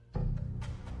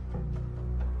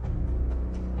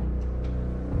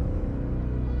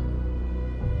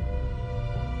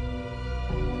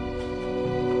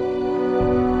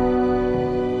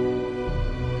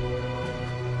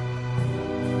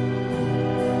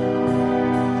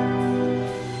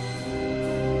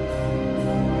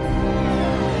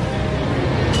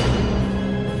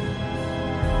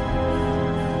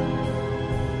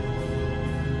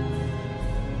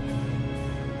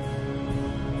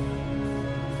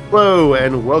Hello,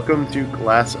 and welcome to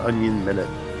Glass Onion Minute.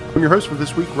 I'm your host for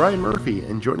this week, Ryan Murphy,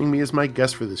 and joining me as my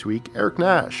guest for this week, Eric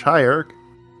Nash. Hi, Eric.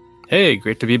 Hey,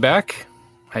 great to be back.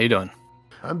 How you doing?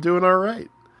 I'm doing all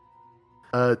right.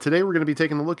 Today we're going to be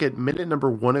taking a look at minute number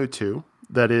 102.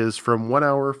 That is from 1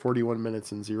 hour, 41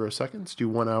 minutes and 0 seconds to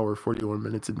 1 hour, 41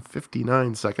 minutes and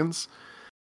 59 seconds.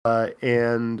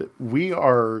 And we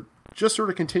are just sort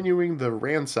of continuing the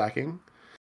ransacking.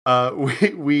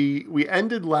 We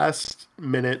ended last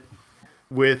minute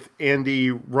with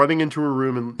Andy running into her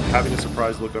room and having a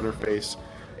surprised look on her face,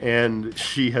 and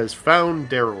she has found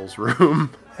Daryl's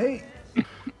room. Hey.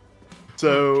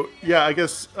 So yeah, I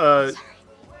guess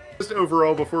just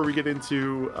overall, before we get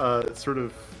into sort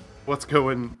of what's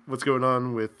going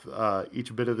on with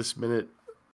each bit of this minute,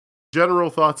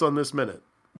 general thoughts on this minute.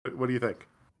 What do you think?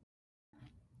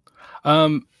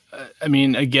 I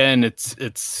mean, again,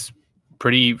 it's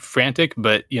pretty frantic,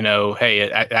 but hey,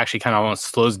 it actually kind of almost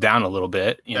slows down a little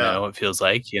bit. It feels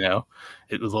like it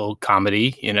was a little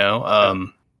comedy,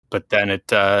 but then it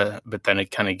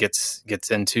kind of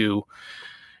gets into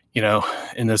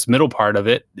in this middle part of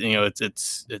it,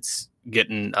 it's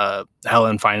getting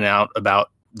Helen finding out about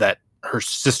that her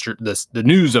sister, the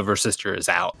news of her sister is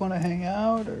out. Want to hang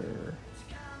out or?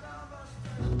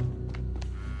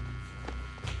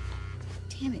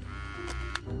 Damn it.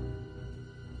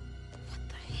 What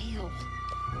the hell?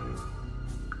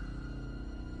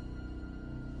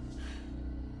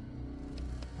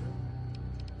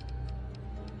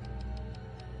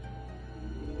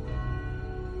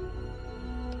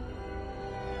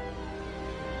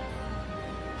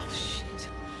 Oh, shit.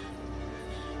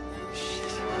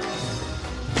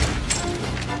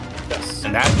 Yes.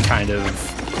 And that kind of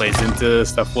plays into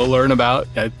stuff we'll learn about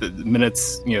at the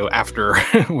minutes, after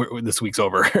this week's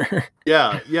over.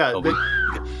 Yeah.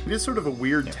 It is sort of a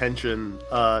weird tension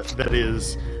that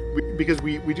is, because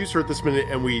we do start this minute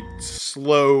and we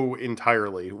slow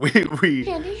entirely. We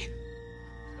Andy?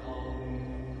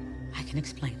 I can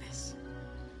explain this.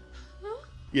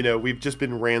 we've just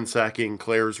been ransacking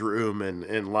Claire's room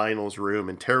and Lionel's room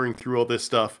and tearing through all this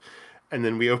stuff. And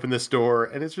then we open this door,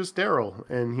 and it's just Daryl,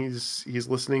 and he's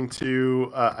listening to.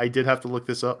 I did have to look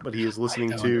this up, but he is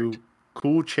listening to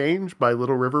 "Cool Change" by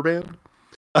Little River Band.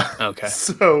 Okay.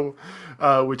 So,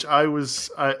 which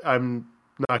I'm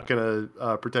not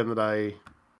gonna pretend that I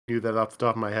knew that off the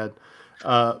top of my head.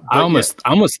 I almost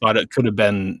thought it could have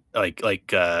been like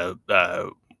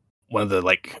one of the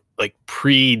like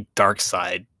pre Dark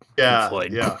Side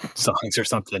Floyd songs or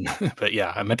something. But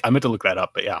yeah, I meant to look that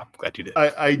up. But yeah, I'm glad you did.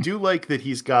 I do like that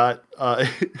he's got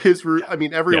his room. I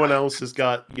mean, everyone else has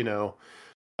got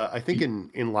I think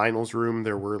in Lionel's room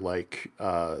there were like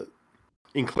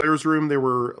in Claire's room there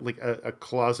were like a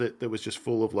closet that was just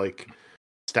full of like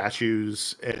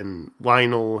statues, and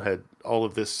Lionel had all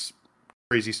of this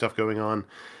crazy stuff going on,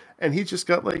 and he's just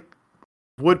got like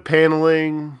wood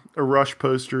paneling, a Rush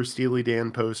poster, Steely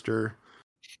Dan poster.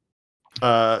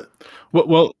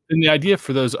 Well, and the idea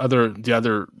for the other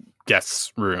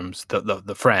guests' rooms,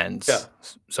 the friends,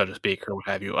 so to speak, or what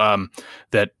have you,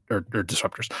 that or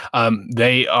disruptors,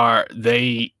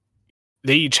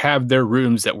 they each have their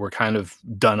rooms that were kind of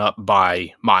done up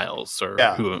by Miles or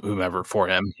whomever for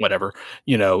him, whatever,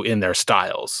 in their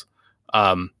styles.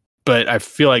 But I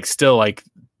feel like still like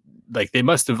they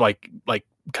must have like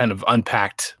kind of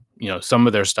unpacked some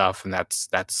of their stuff, and that's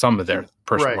some of their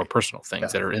more personal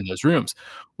things that are in those rooms.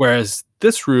 Whereas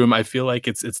this room, I feel like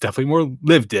it's definitely more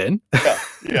lived in.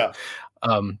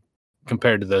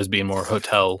 Compared to those being more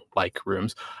hotel like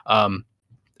rooms. And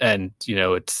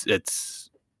it's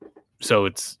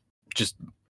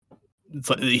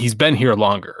like he's been here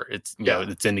longer. It's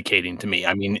it's indicating to me.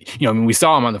 I mean, we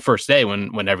saw him on the first day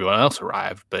when everyone else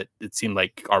arrived, but it seemed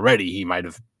like already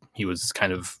he was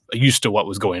kind of used to what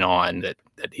was going on, that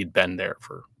he'd been there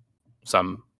for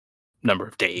some number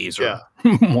of days or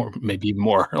more, maybe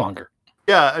more longer.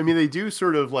 Yeah, I mean, they do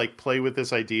sort of like play with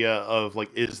this idea of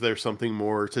like, is there something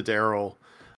more to Daryl?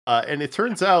 And it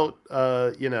turns out,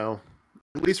 at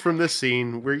least from this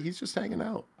scene, where he's just hanging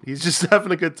out. He's just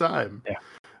having a good time. Yeah.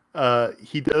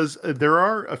 He does. There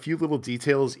are a few little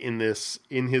details in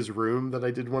his room that I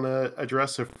did want to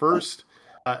address. So first,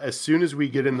 as soon as we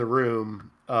get in the room,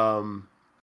 on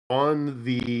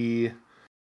the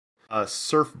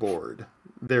surfboard,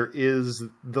 there is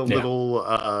the little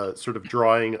sort of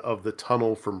drawing of the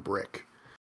tunnel from Brick,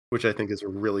 which I think is a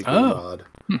really good nod.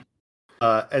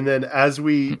 And then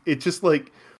it just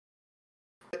like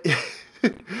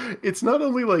it's not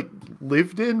only like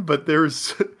lived in, but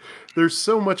there's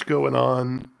so much going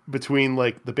on between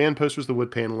like the band posters, the wood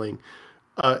paneling,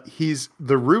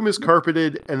 The room is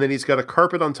carpeted, and then he's got a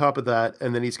carpet on top of that,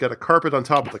 and then he's got a carpet on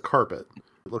top of the carpet.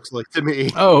 It looks like to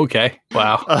me. Oh, okay.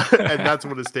 Wow. And that's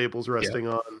what his table's resting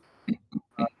on.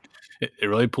 It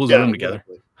really pulls the room together.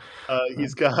 Exactly.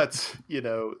 He's got,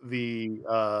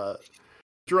 the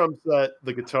drum set,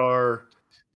 the guitar,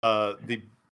 the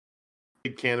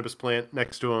big cannabis plant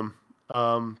next to him.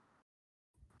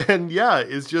 And yeah,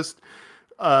 it's just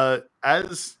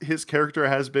as his character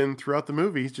has been throughout the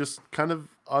movie, he's just kind of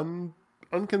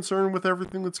unconcerned with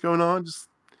everything that's going on. Just,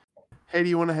 hey, do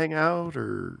you want to hang out?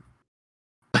 Or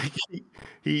like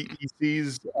he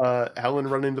sees Helen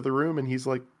run into the room, and he's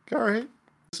like, all right,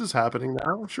 this is happening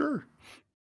now. Sure.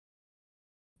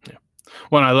 Yeah.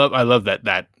 Well, I love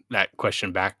that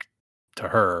question back to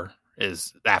her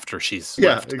is after she's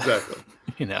left. Exactly.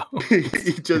 He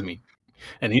just, I mean,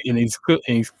 and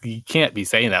he can't be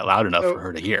saying that loud enough for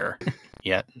her to hear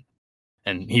yet,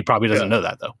 and he probably doesn't know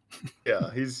that though.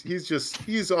 Yeah,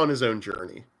 he's on his own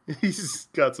journey. He's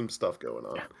got some stuff going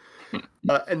on.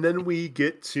 And then we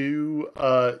get to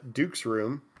Duke's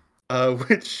room,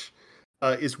 which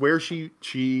is where she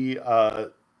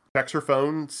checks her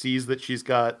phone, sees that she's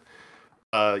got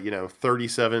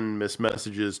 37 missed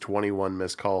messages, 21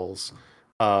 missed calls,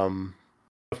 of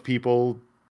people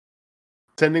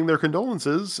sending their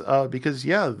condolences because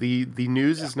the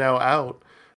news is now out.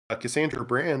 Cassandra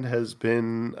Brand has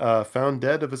been found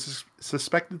dead of a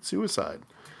suspected suicide.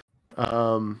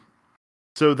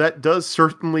 So that does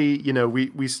certainly,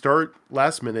 we start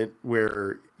last minute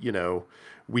where,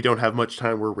 we don't have much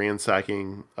time. We're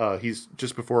ransacking. He's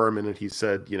just before our minute. He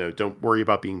said, don't worry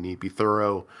about being neat, be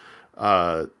thorough.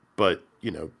 But,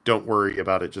 don't worry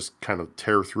about it. Just kind of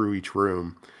tear through each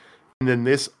room. And then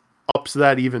this ups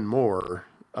that even more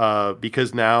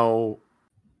because now,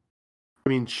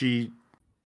 she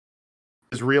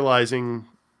is realizing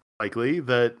likely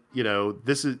that,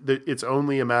 it's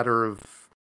only a matter of,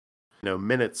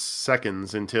 minutes,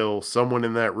 seconds until someone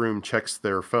in that room checks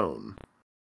their phone.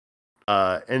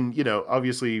 And,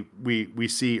 obviously we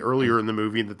see earlier in the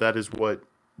movie that is what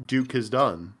Duke has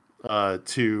done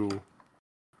to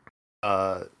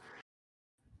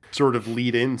sort of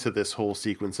lead into this whole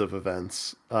sequence of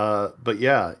events. But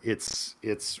yeah, he has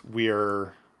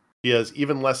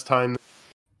even less time.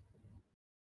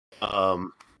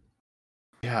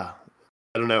 Yeah, I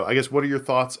don't know. I guess, what are your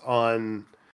thoughts on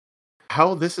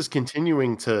how this is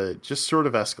continuing to just sort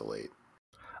of escalate?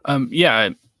 I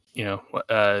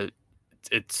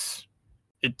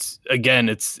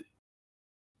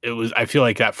feel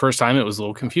like that first time it was a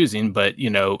little confusing, but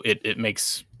it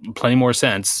makes plenty more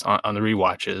sense on the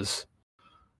rewatches.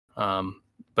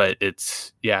 But it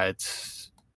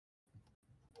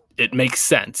makes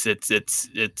sense.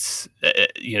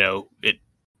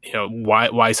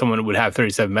 Why someone would have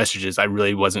 37 messages. I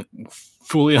really wasn't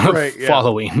fully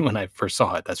following when I first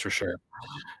saw it. That's for sure.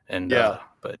 And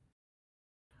but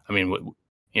I mean, with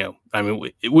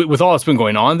all that's been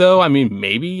going on, though,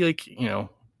 maybe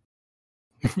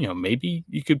maybe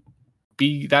you could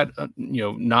be that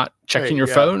not checking your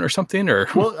phone or something, or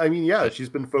she's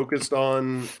been focused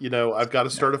on I've got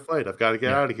to start a fight, I've got to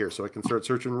get out of here so I can start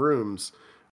searching rooms.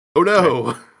 Oh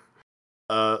no.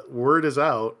 Word is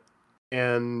out,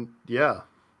 and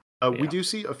we do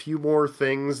see a few more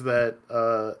things that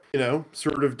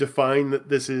sort of define that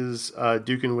this is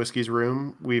Duke and Whiskey's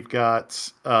room. We've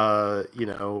got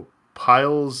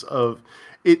piles of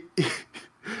it.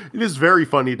 It is very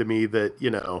funny to me that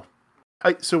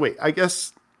I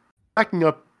guess backing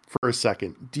up for a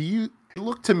second, it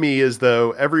look to me as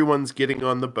though everyone's getting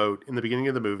on the boat in the beginning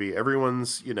of the movie.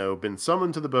 Everyone's been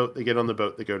summoned to the boat. They get on the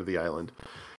boat. They go to the island.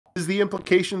 Is the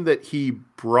implication that he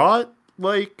brought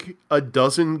like a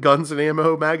dozen Guns and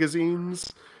Ammo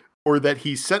magazines, or that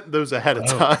he sent those ahead of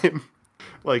time?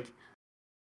 Like,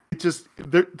 it just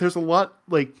there's a lot,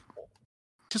 like,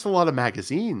 just a lot of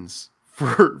magazines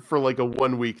for like a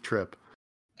 1 week trip.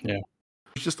 Yeah,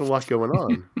 there's just a lot going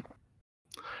on.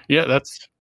 Yeah, that's.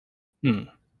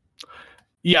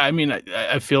 Yeah,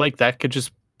 I feel like that could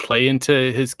just play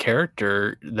into his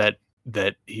character that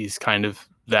he's kind of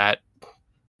that.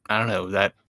 I don't know,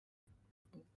 that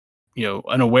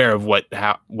unaware of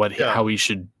how he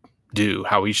should do,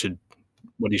 what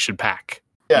he should pack.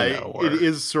 Yeah, it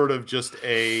is sort of just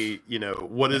a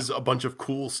what is a bunch of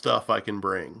cool stuff I can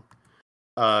bring.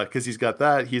 Because he's got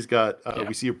that. He's got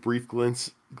we see a brief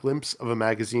glimpse of a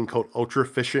magazine called Ultra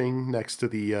Fishing next to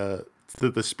the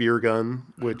spear gun,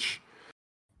 which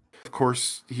of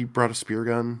course he brought a spear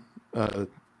gun.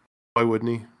 Why wouldn't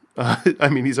he?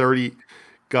 He's already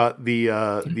got the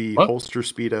holster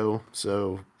Speedo,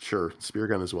 so sure, spear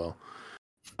gun as well.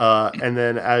 And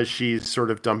then as she's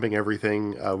sort of dumping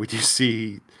everything, we do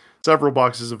see several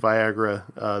boxes of Viagra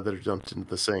that are dumped into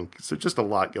the sink. So just a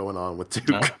lot going on with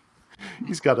Duke.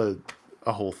 He's got a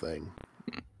whole thing.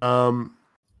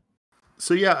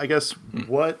 So yeah, I guess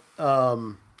what,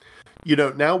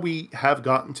 now we have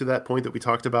gotten to that point that we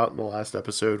talked about in the last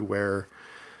episode where,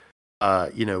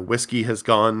 Whiskey has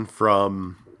gone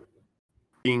from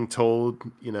being told,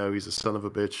 he's a son of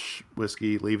a bitch,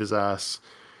 Whiskey, leave his ass,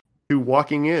 to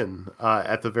walking in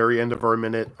at the very end of our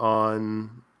minute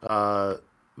on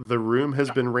the room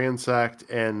has been ransacked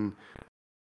and,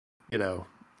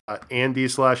 Andy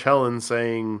 / Helen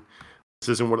saying, this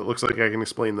isn't what it looks like, I can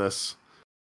explain this.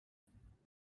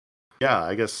 Yeah,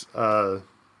 I guess, how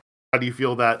do you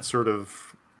feel that sort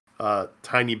of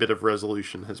tiny bit of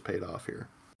resolution has paid off here?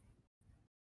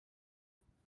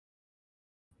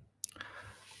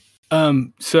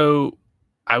 So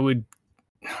I would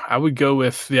go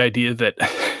with the idea that,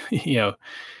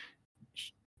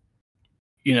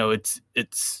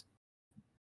 it's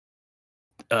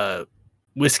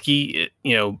Whiskey,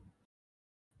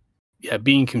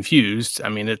 being confused. I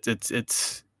mean,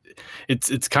 it's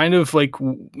kind of like,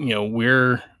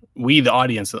 we, the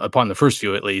audience, upon the first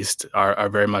view at least, are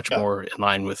very much more in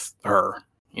line with her,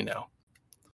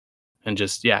 and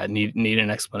just need an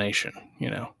explanation.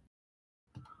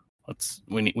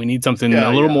 We need something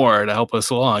a little more to help us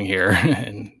along here,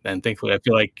 and thankfully I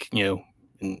feel like in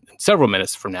several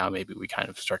minutes from now maybe we kind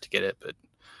of start to get it, but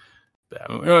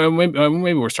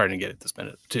maybe we're starting to get it this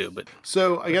minute too. But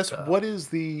so I guess what is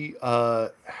the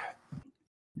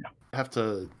have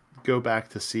to go back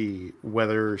to see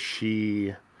whether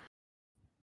she's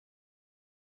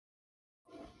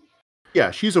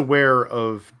aware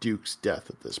of Duke's death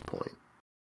at this point.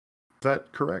 Is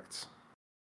that correct?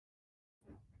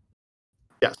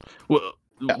 Yes. Well,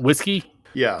 Whiskey?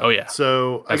 Yeah. Oh yeah.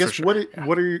 So that's I guess sure.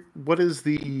 what is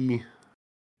the,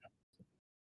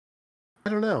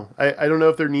 I don't know. I don't know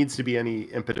if there needs to be any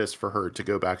impetus for her to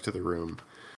go back to the room.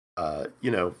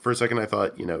 For a second I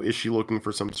thought, is she looking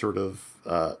for some sort of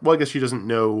I guess she doesn't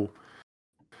know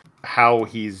how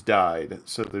he's died,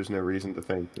 so there's no reason to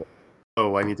think,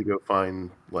 I need to go find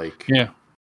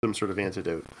some sort of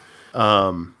antidote.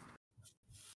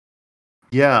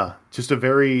 Just a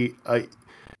very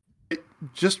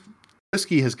just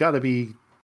Whiskey has got to be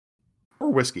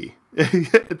more Whiskey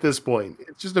at this point.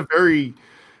 It's just a very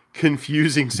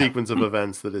confusing sequence of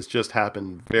events that has just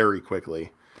happened very quickly.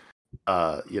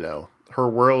 Her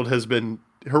world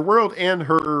and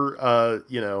her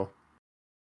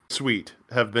suite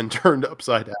have been turned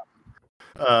upside down.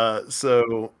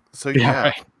 So yeah.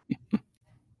 Right.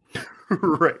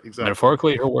 Right, exactly.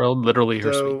 Metaphorically her world, literally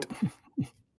her suite.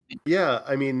 Yeah,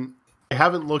 I mean, I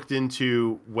haven't looked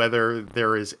into whether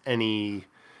there is any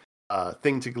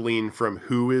thing to glean from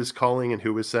who is calling and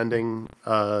who is sending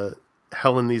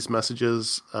Helen these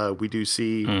messages. We do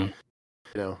see,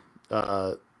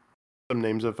 some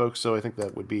names of folks, so I think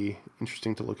that would be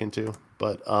interesting to look into.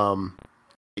 But I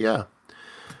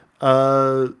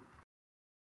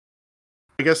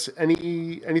guess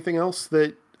anything else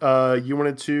that you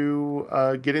wanted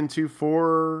to get into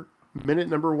for minute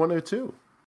number 102?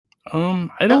 I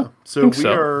don't. So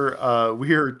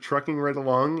we are trucking right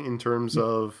along in terms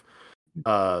of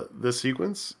this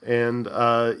sequence, and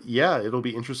it'll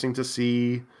be interesting to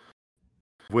see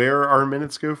where our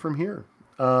minutes go from here.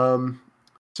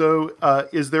 So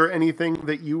is there anything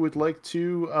that you would like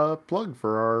to plug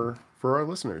for our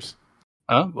listeners?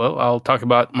 Well, I'll talk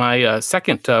about my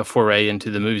second foray into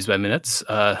the Movies by Minutes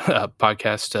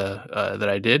podcast that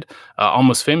I did,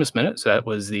 Almost Famous Minutes. So that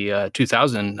was the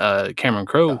 2000 Cameron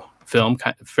Crowe film,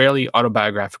 fairly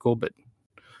autobiographical, but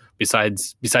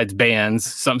besides bands,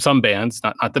 some bands,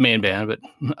 not the main band, but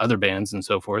other bands and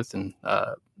so forth, and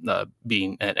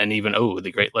being and even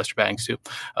the great Lester Bangs too,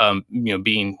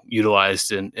 being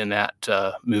utilized in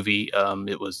that movie.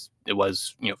 It was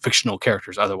fictional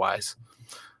characters otherwise.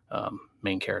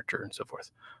 Main character and so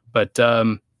forth, but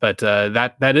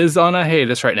that is on a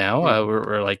hiatus right now.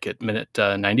 We're like at minute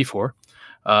 94,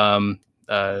 and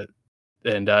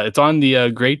it's on the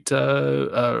great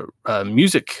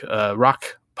music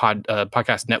rock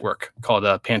podcast network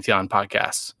called Pantheon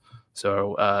Podcasts.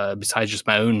 So besides just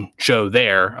my own show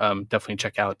there, definitely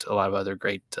check out a lot of other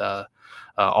great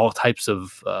all types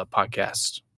of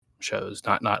podcast shows.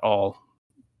 Not all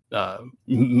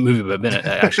movie by minute.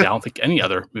 Actually, I don't think any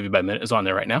other movie by minute is on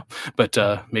there right now, but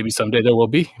maybe someday there will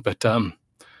be. But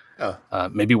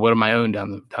maybe one of my own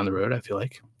down the road, I feel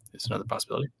like, is another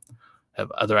possibility.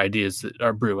 have other ideas that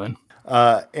are brewing.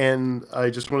 And I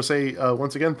just want to say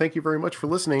once again, thank you very much for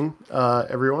listening,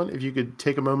 everyone. If you could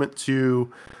take a moment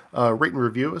to rate and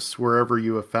review us wherever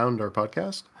you have found our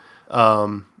podcast.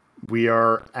 We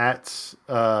are at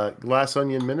Glass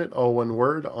Onion Minute, all one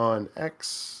word, on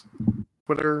X,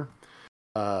 Twitter.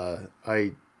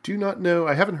 I do not know.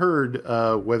 I haven't heard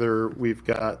whether we've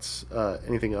got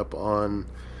anything up on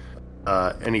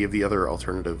any of the other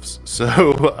alternatives. So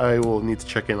I will need to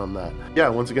check in on that. Yeah,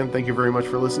 once again, thank you very much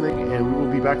for listening, and we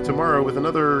will be back tomorrow with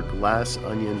another Glass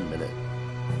Onion Minute.